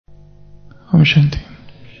Om Shanti.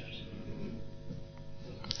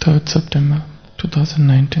 3rd September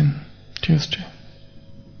 2019, Tuesday.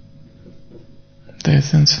 The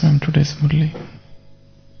essence from today's Murli.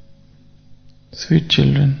 Sweet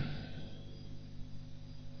children,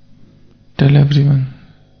 tell everyone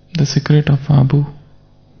the secret of Abu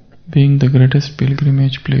being the greatest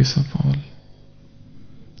pilgrimage place of all.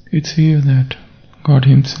 It's here that God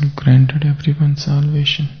Himself granted everyone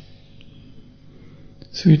salvation.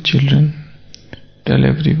 Sweet children, tell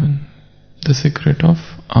everyone the secret of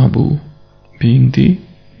Abu being the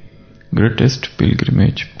greatest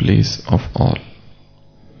pilgrimage place of all.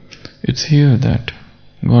 It's here that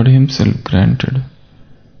God Himself granted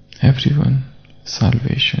everyone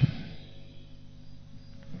salvation.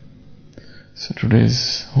 So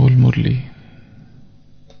today's whole Murli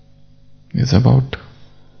is about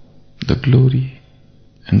the glory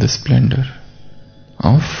and the splendor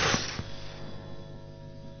of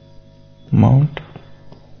Mount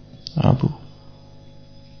Abu.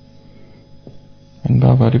 And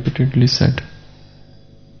Baba repeatedly said,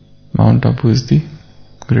 Mount Abu is the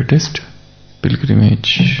greatest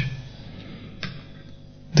pilgrimage.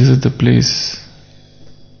 This is the place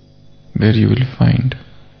where you will find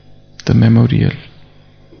the memorial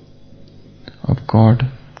of God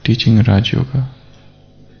teaching Rajyoga.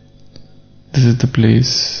 This is the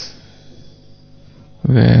place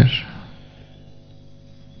where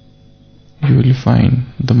you will find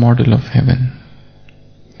the model of heaven.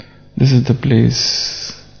 This is the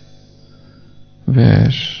place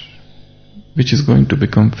which is going to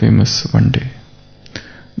become famous one day.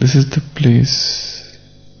 This is the place,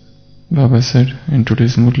 Baba said in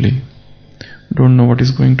today's Murli, don't know what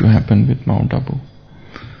is going to happen with Mount Abu.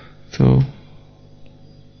 So,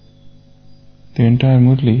 the entire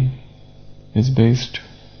Murli is based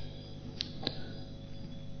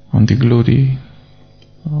on the glory,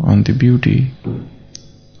 on the beauty,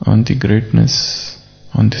 on the greatness,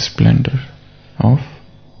 on the splendor of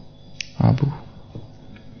Abu.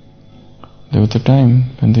 There was a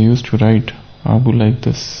time when they used to write Abu like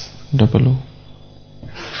this, double O.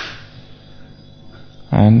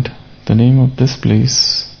 And the name of this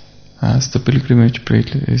place as the pilgrimage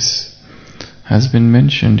place has been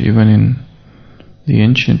mentioned even in the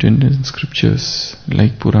ancient Indian scriptures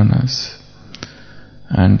like Puranas,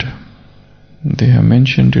 and they have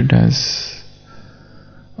mentioned it as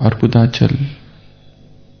Arbudachal,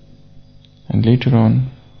 and later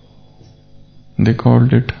on they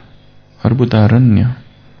called it Arbudaranya,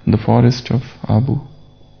 the forest of Abu.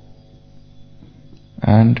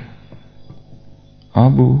 And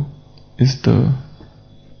Abu is the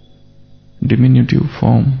diminutive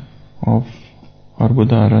form of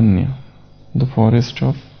Arbudaranya, the forest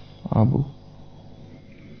of Abu.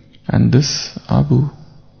 And this Abu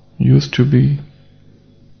used to be,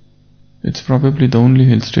 it's probably the only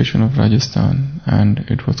hill station of Rajasthan, and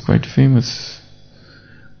it was quite famous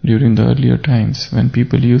during the earlier times when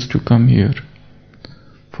people used to come here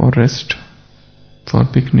for rest, for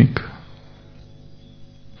picnic.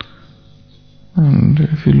 And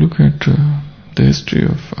if you look at the history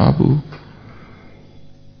of Abu,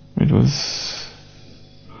 it was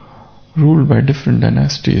ruled by different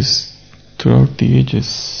dynasties throughout the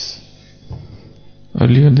ages.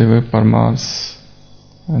 Earlier they were Parmars,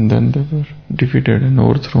 and then they were defeated and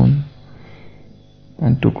overthrown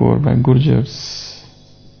and took over by Gurjars.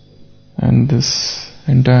 And this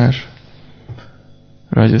entire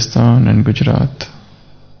Rajasthan and Gujarat,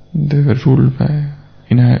 they were ruled by,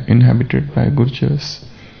 inhabited by Gurjars.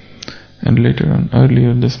 And later on,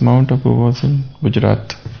 earlier this Mount Abu was in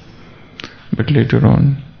Gujarat, but later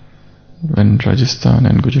on, when Rajasthan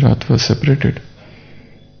and Gujarat were separated,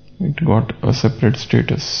 it got a separate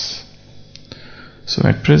status. So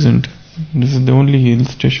at present, this is the only hill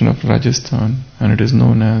station of Rajasthan, and it is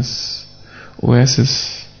known as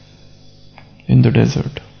Oasis in the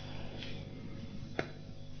desert.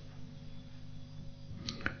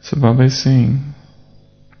 So Baba is saying,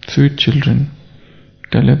 sweet children,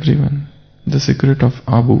 tell everyone the secret of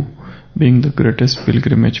Abu being the greatest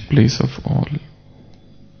pilgrimage place of all.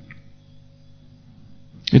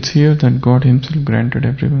 It's here that God Himself granted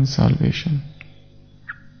everyone salvation.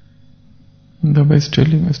 Baba is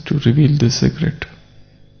telling us to reveal this secret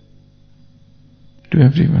to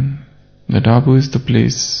everyone, that Abu is the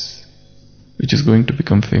place which is going to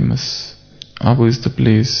become famous. Abu is the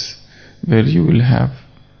place where you will have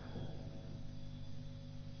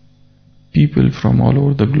people from all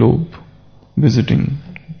over the globe visiting.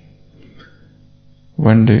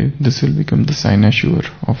 One day this will become the cynosure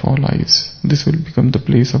of all eyes. This will become the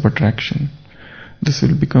place of attraction. This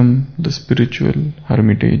will become the spiritual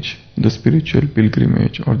hermitage, the spiritual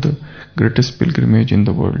pilgrimage, or the greatest pilgrimage in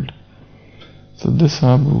the world. So this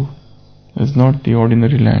Abu is not the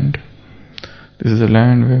ordinary land. This is a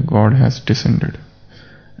land where God has descended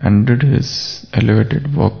and did His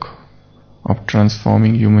elevated work of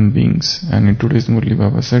transforming human beings. And in today's Murli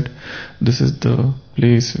Baba said, this is the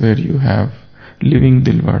place where you have living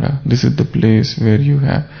Dilwada. This is the place where you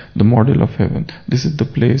have the model of heaven. This is the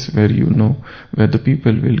place where you know, where the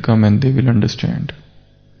people will come and they will understand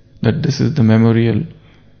that this is the memorial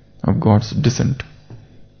of God's descent.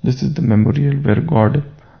 This is the memorial where God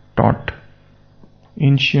taught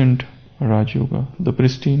ancient Rajyoga. The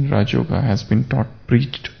pristine Rajyoga has been taught,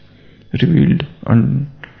 preached, revealed,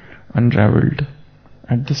 unraveled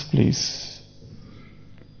at this place.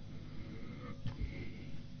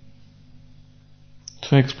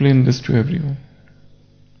 So I explain this to everyone.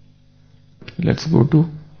 Let's go to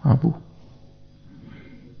Abu.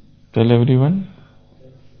 Tell everyone.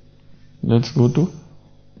 Let's go to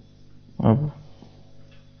Abu.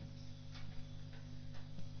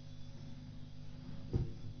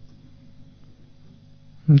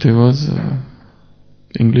 There was an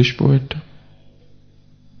English poet,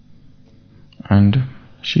 and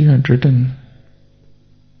she had written,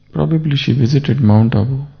 probably she visited Mount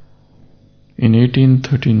Abu in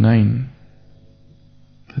 1839.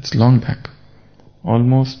 That's long back,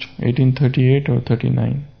 almost 1838 or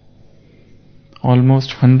 39,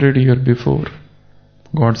 almost 100 years before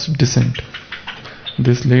God's descent.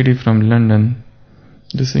 This lady from London,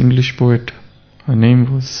 this English poet, her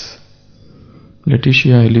name was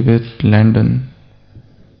Letitia Elizabeth Landon,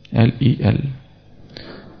 L-E-L.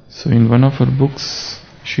 So in one of her books,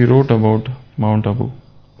 she wrote about Mount Abu,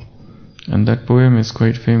 and that poem is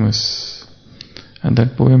quite famous, and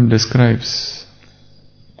that poem describes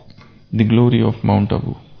the glory of Mount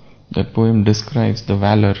Abu. That poem describes the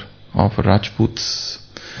valor of Rajputs,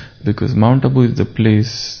 because Mount Abu is the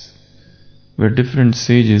place where different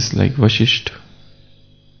sages like Vasishtha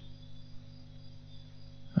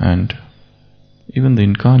and even the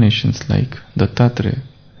incarnations like Dattatreya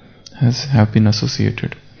have been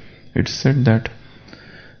associated. It's said that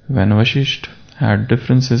when Vasishtha had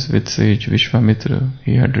differences with sage Vishwamitra,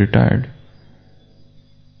 he had retired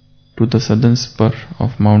to the southern spur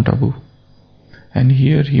of Mount Abu, and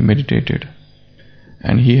here he meditated,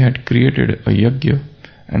 and he had created a yajna,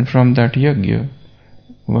 and from that yajna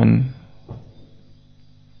one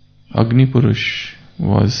Agni Purush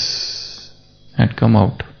had come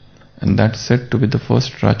out, and that's said to be the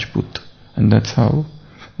first Rajput, and that's how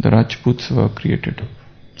the Rajputs were created.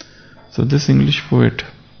 So this English poet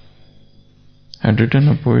had written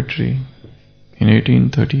a poetry in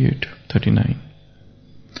 1838-39,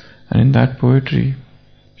 and in that poetry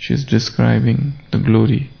she is describing the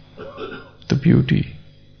glory, the beauty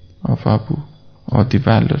of Abu, or the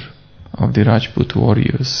valor of the Rajput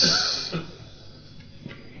warriors.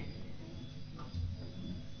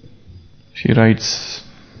 She writes,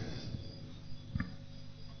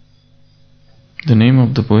 the name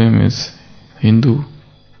of the poem is Hindu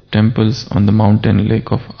Temples on the Mountain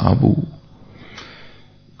Lake of Abu.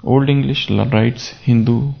 Old English writes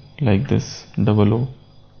Hindu like this, double O,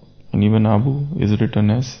 and even Abu is written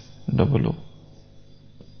as double O.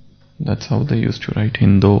 That's how they used to write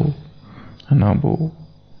Hindu and Abu.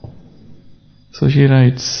 So she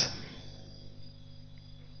writes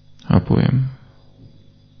a poem.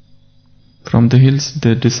 From the hills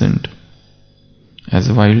they descend,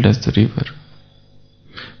 as wild as the river,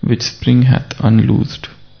 which spring hath unloosed,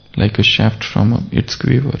 like a shaft from its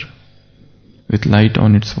quiver, with light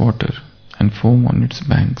on its water and foam on its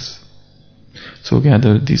banks. So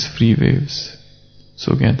gather these free waves,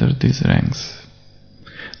 so gather these ranks.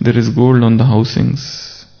 There is gold on the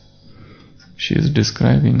housings. She is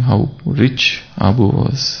describing how rich Abu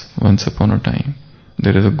was once upon a time.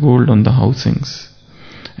 There is a gold on the housings,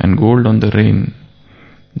 and gold on the rein.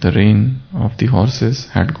 The rein of the horses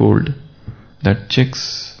had gold that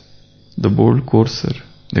checks the bold courser,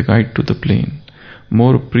 the guide to the plain.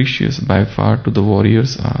 More precious by far to the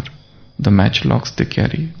warriors are the matchlocks they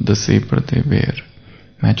carry, the saber they wear.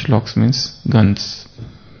 Matchlocks means guns,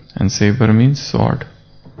 and saber means sword.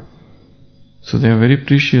 So they are very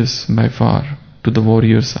precious by far to the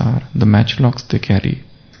warriors are the matchlocks they carry,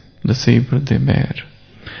 the saber they bear.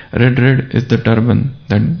 Red is the turban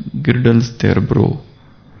that girdles their brow.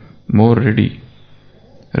 More redly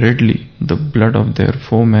the blood of their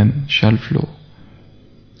foemen shall flow.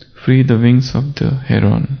 Free the wings of the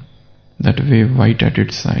heron that wave white at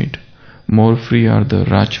its side. More free are the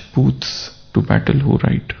Rajputs to battle who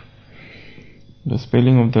ride. The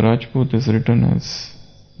spelling of the Rajput is written as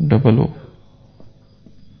double O.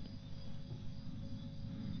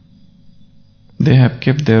 They have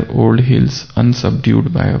kept their old hills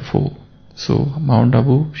unsubdued by a foe. So Mount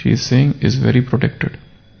Abu, she is saying, is very protected.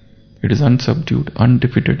 It is unsubdued,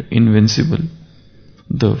 undefeated, invincible.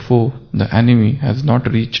 The foe, the enemy, has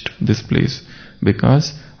not reached this place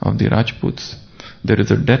because of the Rajputs. There is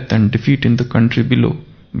a death and defeat in the country below,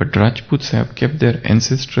 but Rajputs have kept their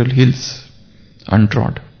ancestral hills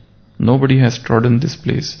untrod. Nobody has trodden this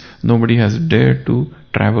place. Nobody has dared to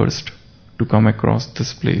traverse to come across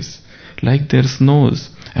this place. Like their snows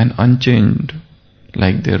and unchained,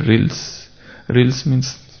 like their rills. Rills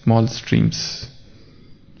means small streams.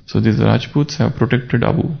 So these Rajputs have protected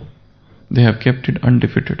Abu. They have kept it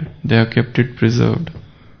undefeated. They have kept it preserved.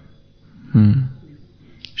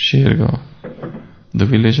 Shergaon, the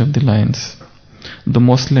village of the lions. The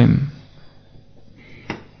Muslim,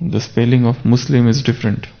 the spelling of Muslim is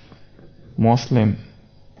different. Muslim.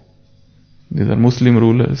 These are Muslim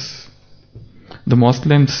rulers. The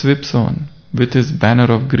Muslim sweeps on with his banner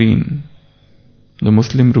of green. The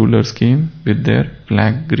Muslim rulers came with their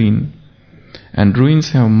flag green. And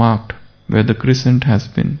ruins have marked where the crescent has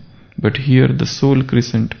been. But here the sole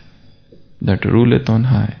crescent that ruleth on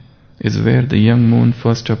high is where the young moon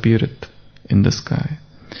first appeareth in the sky.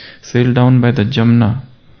 Sail down by the Jamna,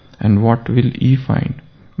 and what will ye find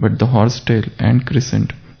but the horsetail and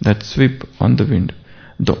crescent that sweep on the wind?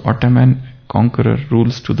 The Ottoman conqueror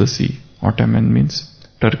rules to the sea. Ottoman means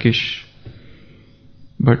Turkish.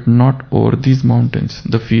 But not over these mountains,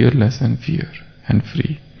 the fearless and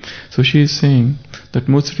free. So she is saying that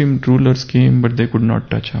Muslim rulers came but they could not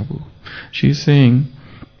touch Abu. She is saying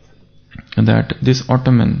that this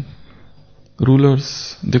Ottoman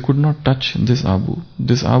rulers, they could not touch this Abu.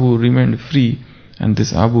 This Abu remained free and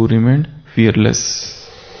this Abu remained fearless.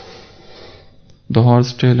 The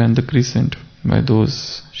horsetail and the crescent, by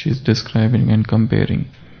those she is describing and comparing.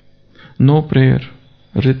 No prayer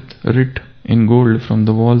writ in gold from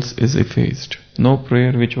the walls is effaced. No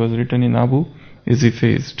prayer which was written in Abu is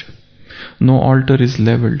effaced. No altar is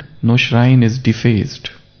leveled, no shrine is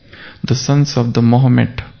defaced. The sons of the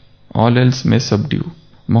Mahomet, all else may subdue.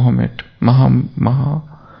 Mahomet,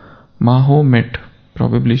 Mahomet,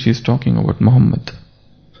 probably she is talking about Muhammad.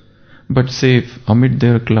 But safe amid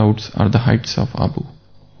their clouds are the heights of Abu.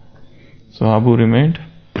 So Abu remained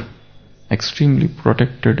extremely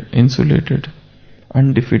protected, insulated,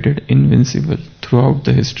 undefeated, invincible throughout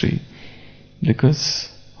the history because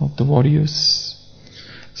of the warriors.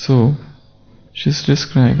 So she's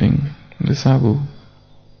describing this Abu,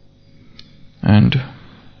 and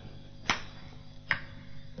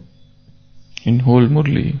in whole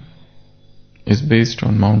Murli is based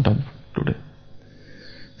on Mount Abu today.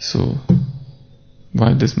 So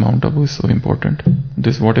why this Mount Abu is so important?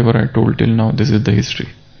 This whatever I told till now, this is the history.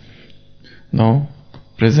 Now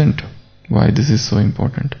present, why this is so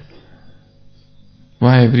important?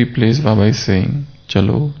 Why every place Baba is saying,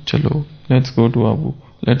 Chalo, chalo, let's go to Abu,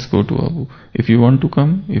 let's go to Abu. If you want to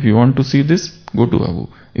come, if you want to see this, go to Abu.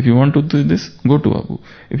 If you want to do this, go to Abu.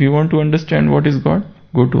 If you want to understand what is God,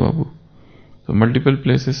 go to Abu. So multiple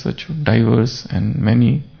places, such diverse and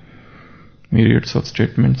many myriads of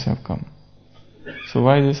statements have come. So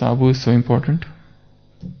why this Abu is so important?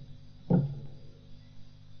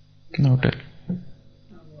 Now tell.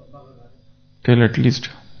 Tell at least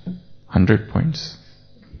 100 points.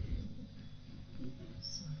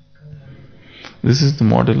 This is the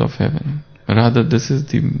model of heaven. Rather, this is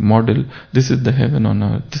the model, this is the heaven on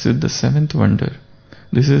earth. This is the seventh wonder.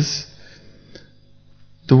 This is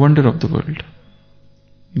the wonder of the world.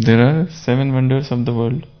 There are 7 wonders of the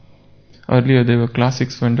world. Earlier there were classic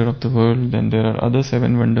wonder of the world, then there are other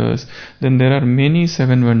 7 wonders, then there are many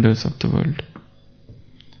 7 wonders of the world.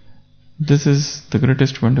 This is the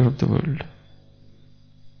greatest wonder of the world.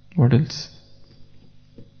 What else?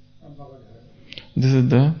 This is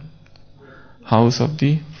the house of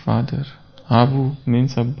the Father. Abu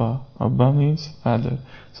means Abba. Abba means Father.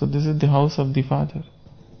 So this is the house of the Father.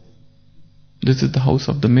 This is the house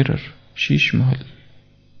of the mirror, Sheesh Mahal.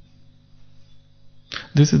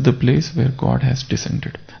 This is the place where God has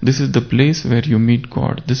descended. This is the place where you meet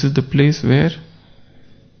God. This is the place where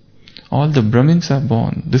all the Brahmins are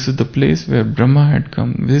born. This is the place where Brahma had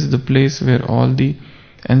come. This is the place where all the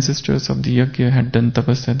ancestors of the Yajna had done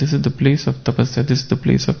tapasya. This is the place of tapasya. This is the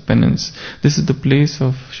place of penance. This is the place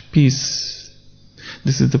of peace.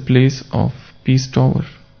 This is the place of peace tower.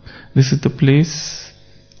 This is the place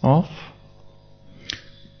of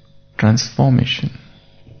transformation.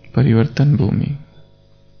 Parivartan Bhumi.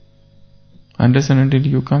 Unless and until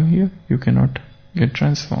you come here, you cannot get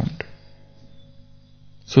transformed.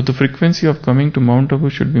 So the frequency of coming to Mount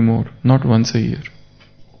Abu should be more, not once a year.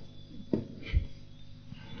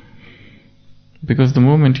 Because the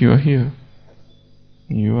moment you are here,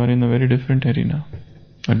 you are in a very different arena,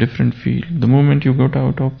 a different field. The moment you got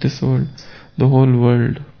out of this world, the whole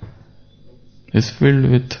world is filled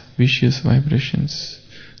with vicious vibrations.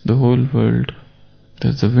 The whole world,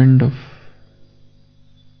 there's a wind of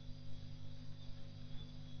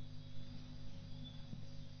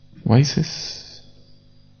vices.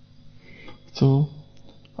 So,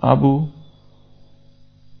 Abu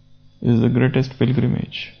is the greatest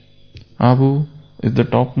pilgrimage. Abu is the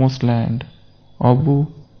topmost land. Abu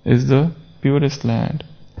is the purest land.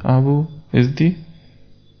 Abu is the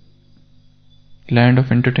land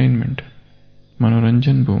of entertainment,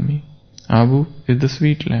 Manoranjan Bhumi. Abu is the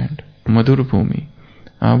sweet land, Madhur Bhumi.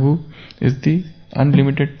 Abu is the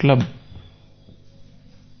unlimited club.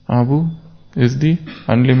 Abu is the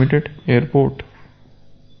unlimited airport.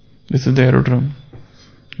 This is the aerodrome.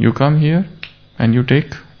 You come here and you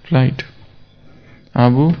take flight.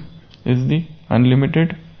 Abu is the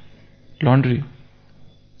unlimited laundry,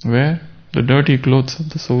 where the dirty clothes of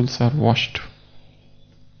the souls are washed.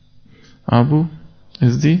 Abu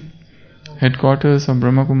is the headquarters of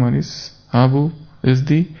Brahma Kumaris. Abu is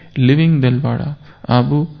the living Delvada.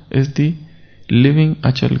 Abu is the living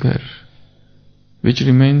Achalghar, which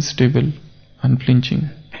remains stable, unflinching.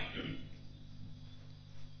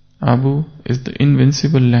 Abu is the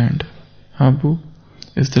invincible land. Abu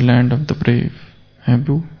is the land of the brave.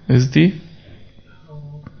 Abu is the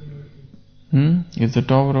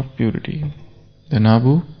tower of purity. Then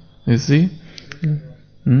Abu is the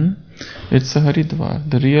it's a Haridwar.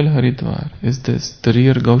 The real Haridwar is this, the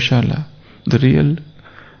real Gaushala, the real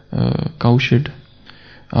cowshed.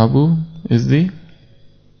 Abu is the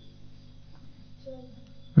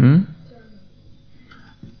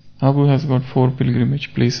Abu has got 4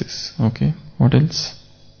 pilgrimage places. Okay, what else?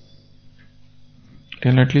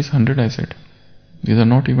 Tell at least 100, I said. These are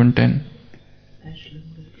not even 10.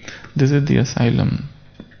 This is the asylum.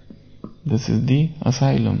 This is the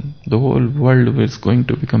asylum. The whole world is going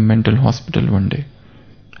to become mental hospital one day.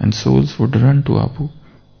 And souls would run to Abu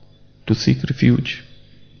to seek refuge,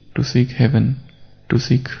 to seek heaven, to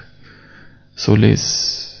seek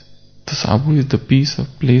solace. Thus Abu is the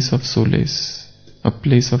place of solace, a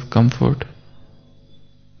place of comfort.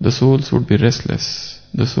 The souls would be restless.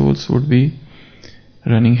 The souls would be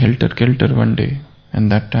running helter-kelter one day.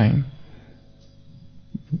 And that time,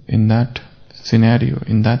 in that scenario,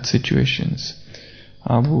 in that situations,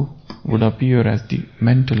 Abu would appear as the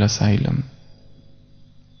mental asylum.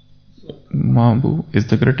 Abu is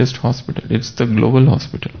the greatest hospital. It's the global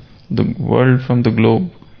hospital. The world from the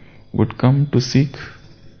globe would come to seek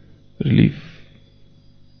relief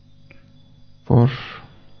for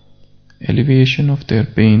alleviation of their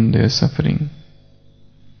pain, their suffering,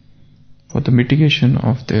 for the mitigation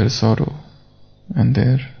of their sorrow and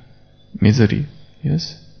their misery.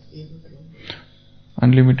 Yes?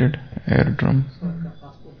 Unlimited airdrome.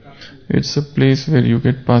 It's a place where you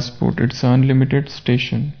get passport. It's an unlimited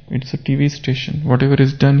station. It's a TV station. Whatever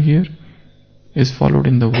is done here is followed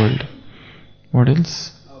in the world. What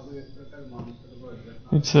else?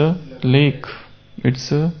 It's a lake.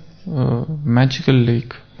 It's a magical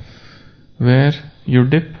lake where you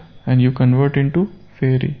dip and you convert into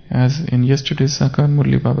fairy. As in yesterday's Sakar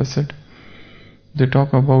Murli Baba said, they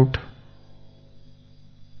talk about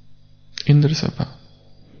Indra Sabha.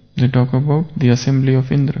 They talk about the assembly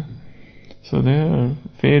of Indra. So there are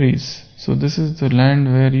fairies. So this is the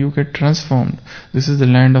land where you get transformed. This is the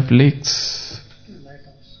land of lakes.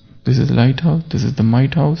 This is the lighthouse. This is the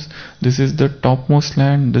might house. This is the topmost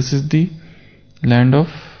land. This is the land of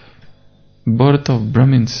birth of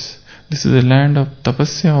Brahmins. This is the land of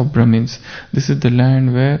tapasya of Brahmins. This is the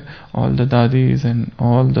land where all the dadis and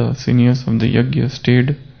all the seniors of the yajna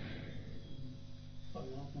stayed.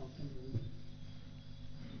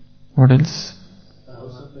 What else?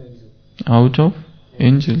 House of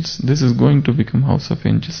angels. This is going to become house of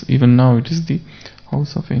angels. Even now it is the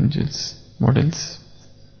house of angels. What else?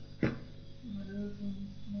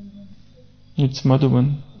 It's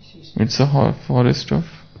Madhuban. It's a forest of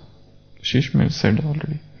Shishmir said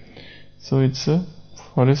already. So it's a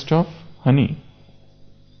forest of honey.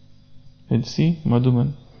 It's the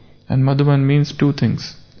Madhuban. And Madhuban means 2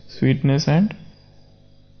 things. Sweetness and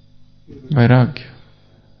Vairagya.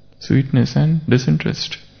 Sweetness and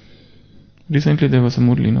disinterest. Recently there was a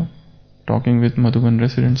Murli, talking with Madhuban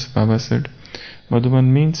residents. Baba said,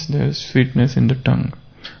 Madhuban means there is sweetness in the tongue.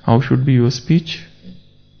 How should be your speech?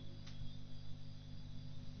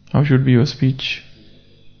 How should be your speech?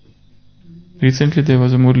 Recently there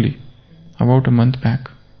was a Murli, about a month back,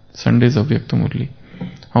 Sundays of Vyakta Murli.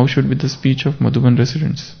 How should be the speech of Madhuban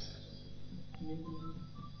residents?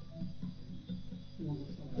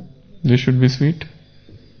 They should be sweet.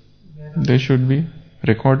 They should be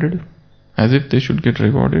recorded, as if they should get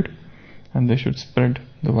recorded, and they should spread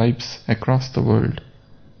the vibes across the world.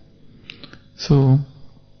 So,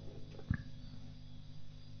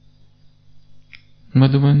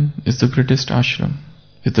 Madhuban is the greatest ashram,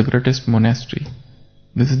 is the greatest monastery.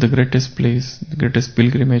 This is the greatest place, the greatest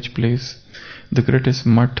pilgrimage place, the greatest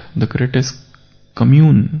mutt, the greatest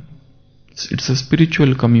commune. It's a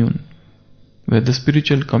spiritual commune where the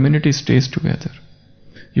spiritual community stays together.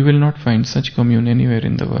 You will not find such commune anywhere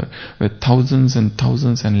in the world where thousands and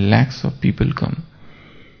thousands and lakhs of people come.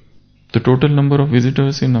 The total number of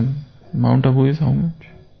visitors in Mount Abu is how much?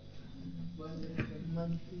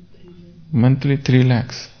 Monthly 3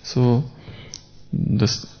 lakhs. So,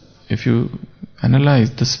 if you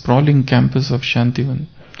analyze the sprawling campus of Shantivan,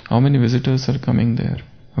 how many visitors are coming there?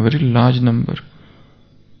 A very large number.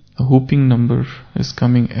 A whooping number is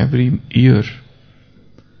coming every year.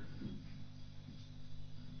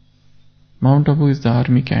 Mount Abu is the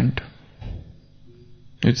army camp.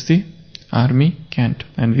 It's the army camp,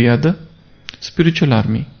 and we are the spiritual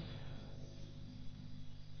army.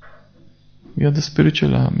 We are the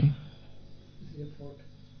spiritual army.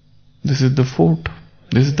 This is the fort.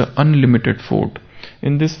 This is the unlimited fort.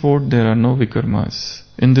 In this fort there are no vikarmas.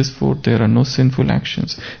 In this fort there are no sinful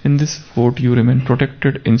actions. In this fort you remain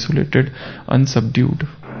protected, insulated, unsubdued.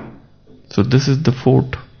 So this is the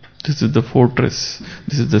fort. This is the fortress.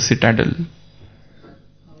 This is the citadel.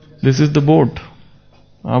 This is the boat.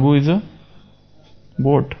 Abu is a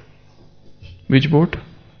boat. Which boat?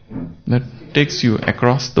 That takes you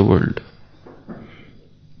across the world.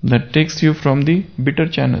 That takes you from the bitter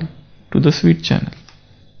channel to the sweet channel.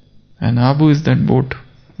 And Abu is that boat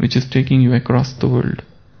which is taking you across the world.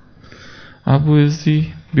 Abu is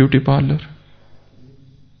the beauty parlor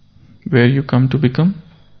where you come to become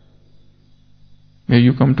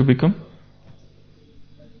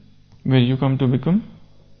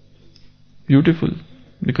beautiful,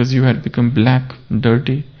 because you had become black,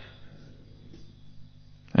 dirty,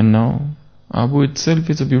 and now Abu itself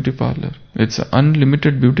is a beauty parlor. It's an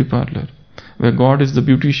unlimited beauty parlor where God is the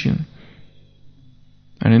beautician.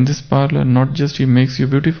 And in this parlor, not just He makes you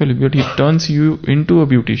beautiful, but He turns you into a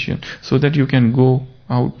beautician so that you can go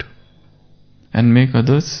out and make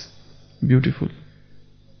others beautiful.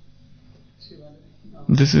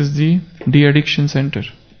 This is the de-addiction center.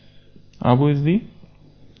 Abu is the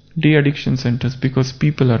de-addiction centers because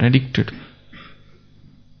people are addicted.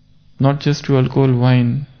 Not just to alcohol,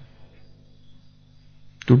 wine,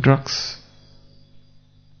 to drugs,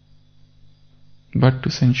 but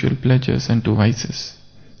to sensual pleasures and to vices.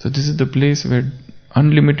 So this is the place where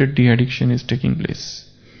unlimited de-addiction is taking place.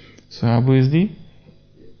 So Abu is the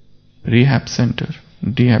rehab center,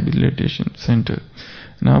 rehabilitation center.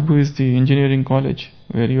 And Abu is the engineering college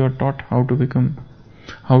where you are taught how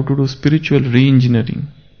to do spiritual re-engineering,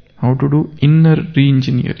 how to do inner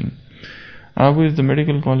re-engineering. Abu is the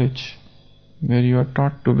medical college where you are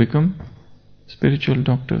taught to become spiritual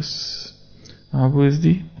doctors. Abu is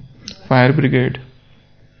the fire brigade.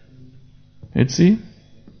 It's the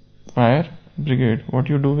fire brigade. What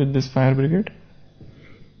you do with this fire brigade?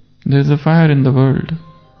 There is a fire in the world.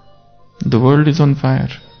 The world is on fire.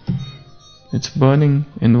 It's burning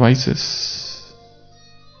in vices.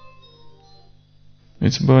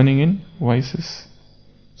 It's burning in vices.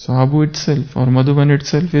 So Abu itself or Madhuban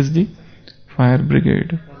itself is the fire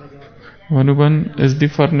brigade. Madhuban is the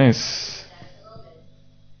furnace.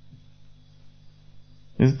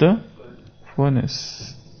 Is the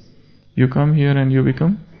furnace. You come here and you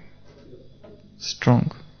become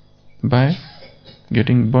strong by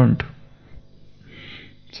getting burnt.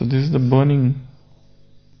 So this is the burning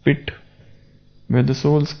pit where the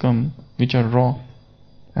souls come which are raw,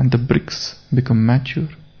 and the bricks become mature,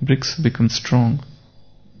 bricks become strong.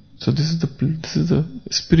 So this is the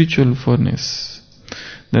spiritual furnace.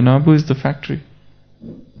 Then Abu is the factory.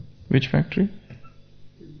 Which factory?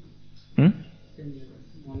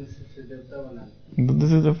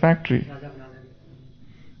 This is the factory.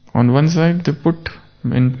 On one side they put,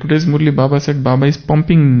 in today's Murli Baba said, Baba is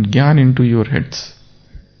pumping Gyan into your heads.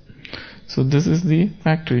 So this is the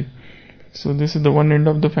factory. So this is the one end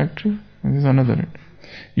of the factory, and this is another end.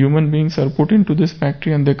 Human beings are put into this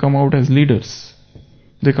factory and they come out as leaders.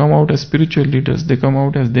 They come out as spiritual leaders. They come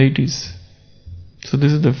out as deities. So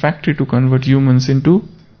this is the factory to convert humans into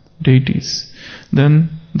deities. Then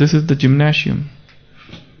this is the gymnasium.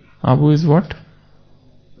 Abu is what?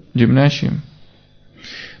 Gymnasium.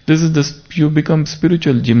 This is you become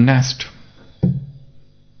spiritual gymnast.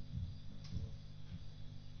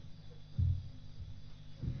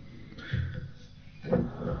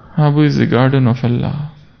 Abu is the garden of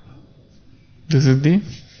Allah. This is the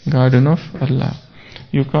garden of Allah.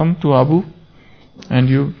 You come to Abu and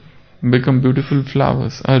you become beautiful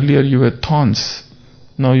flowers. Earlier you were thorns.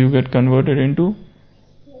 Now you get converted into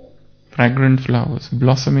fragrant flowers,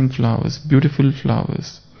 blossoming flowers, beautiful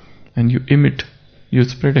flowers. And you emit, you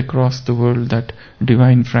spread across the world that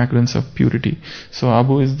divine fragrance of purity. So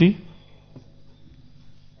Abu is the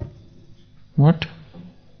what?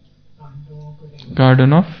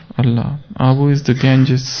 Garden of Allah. Abu is the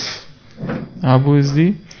Ganges. Abu is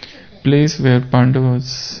the place where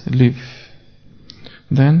Pandavas live.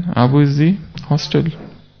 Then Abu is the hostel.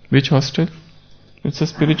 Which hostel? It's a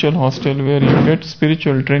spiritual hostel where you get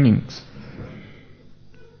spiritual trainings.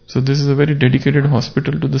 So this is a very dedicated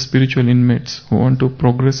hospital to the spiritual inmates who want to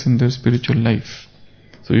progress in their spiritual life.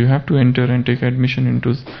 So you have to enter and take admission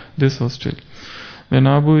into this hostel. Then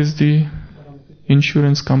Abu is the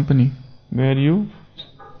insurance company where you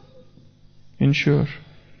insure.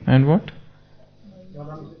 And what?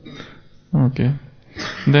 Okay.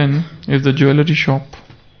 Then is the jewelry shop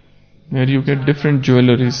where you get different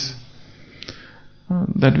jewelries.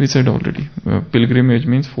 That we said already. Pilgrimage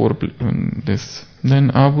means this. Then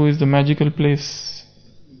Abu is the magical place.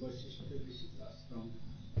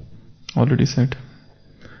 Already said.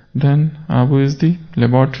 Then Abu is the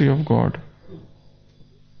laboratory of God.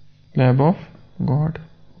 Lab of God.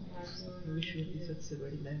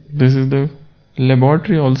 This is the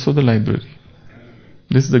laboratory, also the library.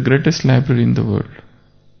 This is the greatest library in the world.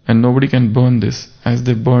 And nobody can burn this as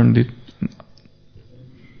they burned it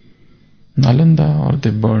Nalanda or they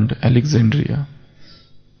burned Alexandria.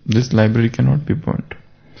 This library cannot be burnt.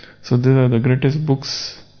 So these are the greatest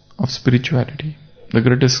books of spirituality. The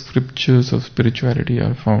greatest scriptures of spirituality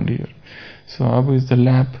are found here. So Abu is the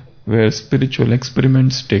lab where spiritual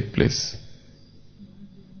experiments take place.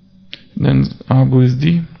 Then Abu is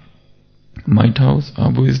the might house.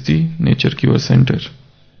 Abu is the nature cure center.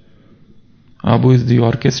 Abu is the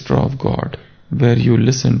orchestra of God, where you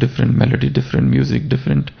listen different melody, different music,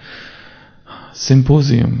 different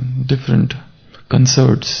symposium, different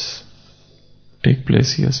concerts take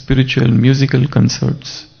place here, spiritual musical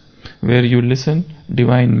concerts where you listen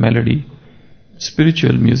divine melody,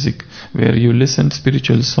 spiritual music where you listen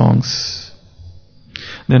spiritual songs.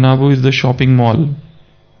 Then Abu is the shopping mall.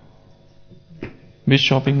 Which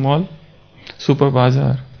shopping mall? Super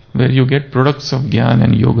Bazaar, where you get products of Gyan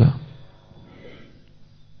and Yoga.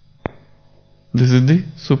 This is the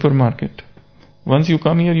supermarket. Once you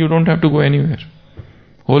come here, you don't have to go anywhere.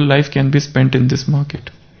 Whole life can be spent in this market.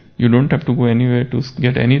 You don't have to go anywhere to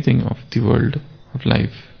get anything of the world of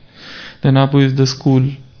life. Then Abu is the school,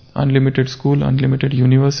 unlimited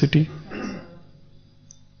university.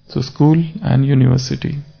 So school and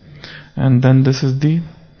university. And then this is the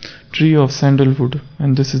tree of sandalwood,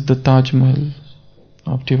 and this is the Taj Mahal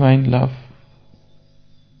of divine love.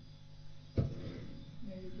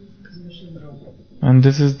 And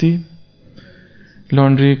this is the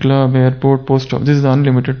laundry, club, airport, post office. This is the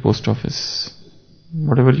unlimited post office.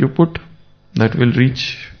 Whatever you put, that will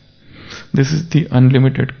reach. This is the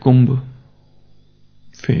unlimited Kumbh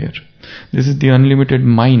fair. This is the unlimited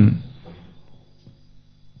mine,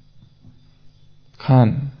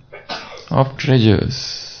 Khan of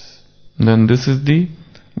treasures. Then this is the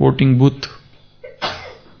voting booth.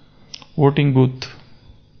 Voting booth,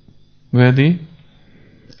 where the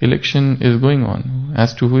election is going on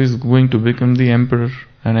as to who is going to become the emperor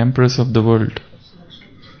and empress of the world.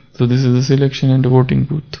 So this is the selection and the voting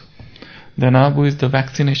booth. Then Abu is the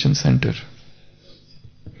vaccination center,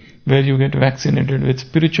 where you get vaccinated with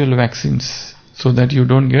spiritual vaccines so that you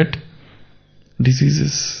don't get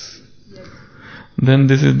diseases. Then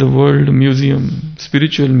this is the world museum,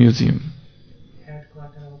 spiritual museum.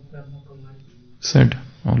 Said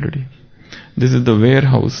already. This is the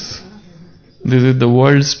warehouse. This is the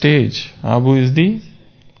world stage. Abu is the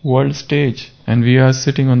world stage, and we are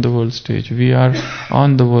sitting on the world stage. We are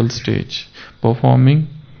on the world stage performing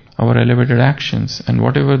our elevated actions, and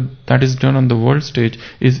whatever that is done on the world stage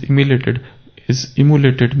is emulated,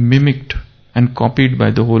 mimicked and copied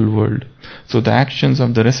by the whole world. So the actions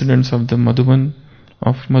of the residents of the Madhuban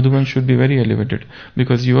should be very elevated,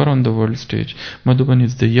 because you are on the world stage. Madhuban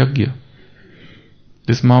is the yajna.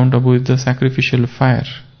 This Mount Abu is the sacrificial fire,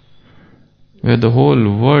 where the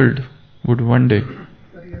whole world would one day.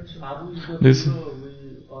 This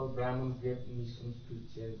all Brahmins get missions to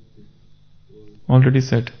change this world. Already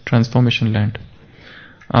said, transformation land.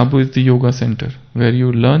 Abu is the yoga center, where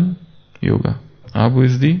you learn yoga. Abu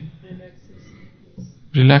is the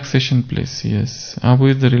relaxation place. Yes, Abu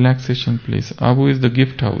is the relaxation place. Abu is the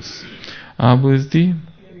gift house. Abu is the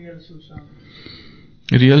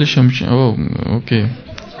real Shamshan. Oh, okay.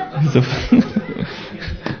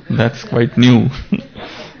 That's quite new.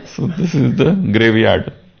 So this is the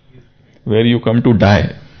graveyard where you come to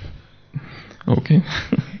die. Okay.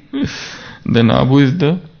 Then Abu is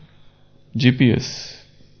the GPS.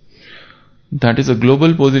 That is a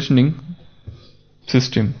global positioning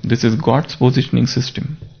system. This is God's positioning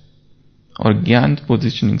system or Gyan's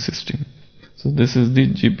positioning system. So this is the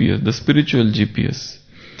GPS, the spiritual GPS.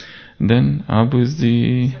 Then Abu is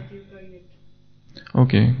the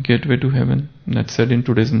gateway to heaven. That's said in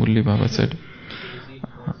today's Murli Baba said.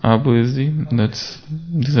 Abu is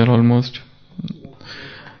these are almost,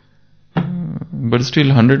 but still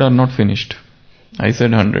 100 are not finished. I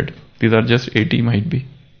said 100. These are just 80 might be.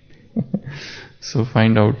 So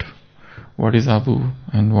find out what is Abu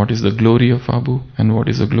and what is the glory of Abu and what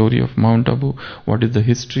is the glory of Mount Abu, what is the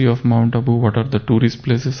history of Mount Abu, what are the tourist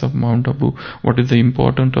places of Mount Abu, what is the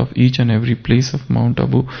importance of each and every place of Mount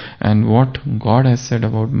Abu, and what God has said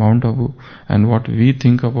about Mount Abu, and what we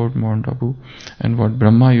think about Mount Abu, and what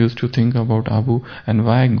Brahma used to think about Abu, and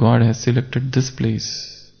why God has selected this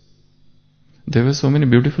place. There were so many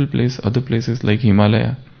beautiful places, other places like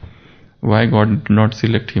Himalaya. Why God did not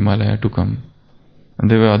select Himalaya to come? And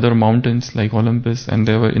there were other mountains like Olympus, and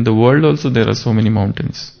there were in the world also there are so many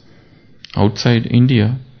mountains. Outside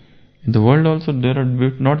India, in the world also there are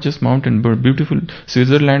not just mountains but beautiful.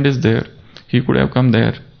 Switzerland is there. He could have come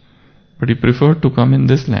there, but he preferred to come in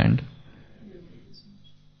this land,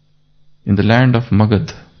 in the land of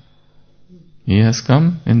Magad. He has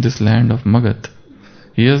come in this land of Magad.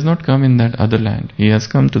 He has not come in that other land. He has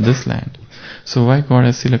come to this land. So why God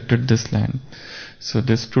has selected this land? So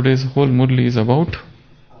today's whole Murli is about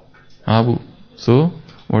Abu. So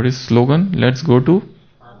what is slogan? Let's go to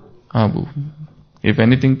Abu. If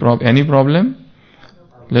any problem,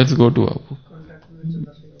 let's go to Abu.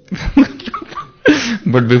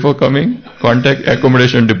 But before coming, contact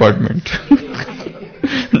accommodation department.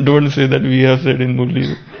 Don't say that we have said in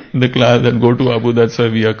Murli, in the class, that go to Abu, that's why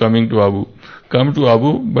we are coming to Abu. Come to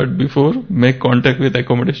Abu, but before, make contact with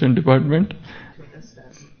accommodation department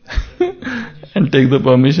and take the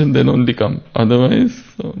permission, then only come. Otherwise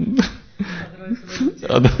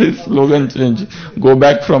slogan change. Go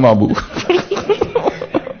back from Abu.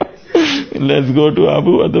 Let's go to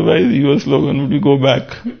Abu, otherwise your slogan would be go back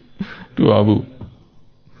to Abu.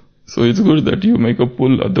 So it's good that you make a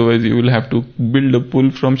pull, otherwise you will have to build a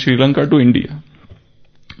pull from Sri Lanka to India.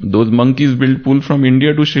 Those monkeys build pull from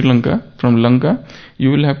India to Sri Lanka. From Lanka, you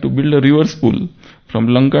will have to build a reverse pull from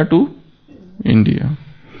Lanka to India.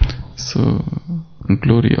 So,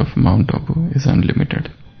 glory of Mount Abu is unlimited.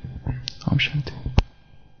 Om Shanti.